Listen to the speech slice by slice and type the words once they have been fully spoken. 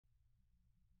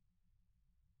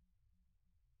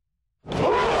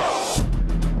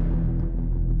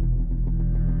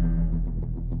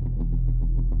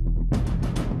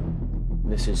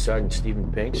This is Sergeant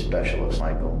Stephen Pinks. Specialist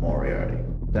Michael Moriarty.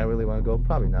 Do I really want to go?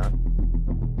 Probably not.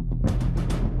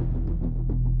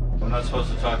 I'm not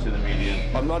supposed to talk to the media.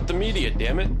 I'm not the media,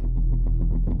 damn it.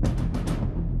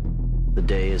 The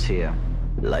day is here.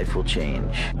 Life will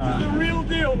change. This is the real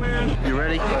deal, man. You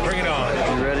ready? Bring it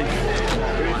on. You ready?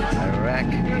 Iraq,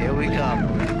 here we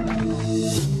come.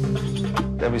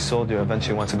 Every soldier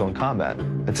eventually wants to go in combat.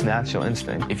 It's natural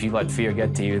instinct. If you let fear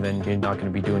get to you, then you're not going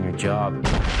to be doing your job.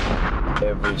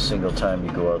 Every single time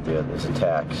you go out there, there's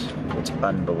attacks. It's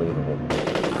unbelievable.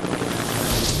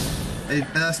 Hey,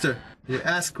 Master, your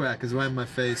ass crack is right in my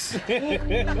face. Are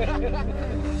we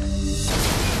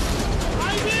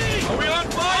on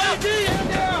fire? Hand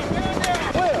down! Hand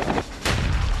down! Where?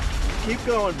 Keep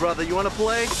going, brother. You want to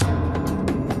play?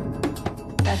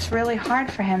 That's really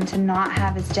hard for him to not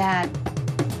have his dad.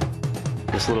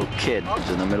 This little kid is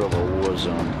in the middle of a war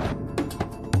zone.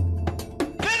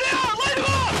 Get down! Light him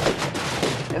up!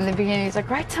 In the beginning, he's like,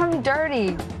 right tongue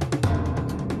dirty.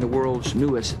 The world's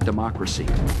newest democracy.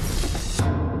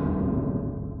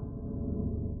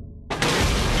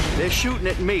 They're shooting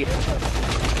at me.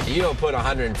 You don't put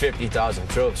 150,000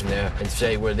 troops in there and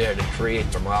say we're there to create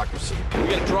democracy. We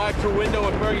got a drive-through window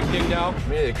at Burger King now.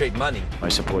 We need to create money. I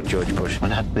support George Bush. We're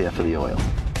not there for the oil.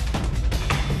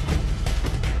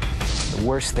 The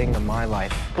worst thing in my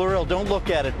life. Burrell, don't look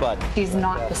at it, bud. He's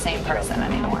not the same person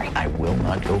anymore. I will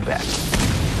not go back.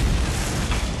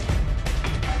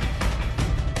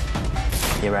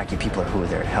 The Iraqi people are who are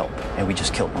there to help, and we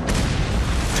just killed one.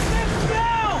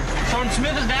 Sergeant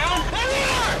Smith is down? There we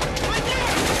are! Right there!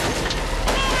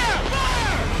 Fire!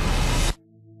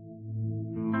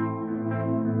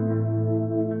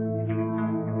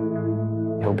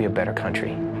 Fire! It'll be a better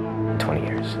country in 20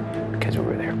 years because we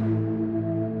were there.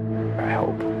 I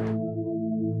hope.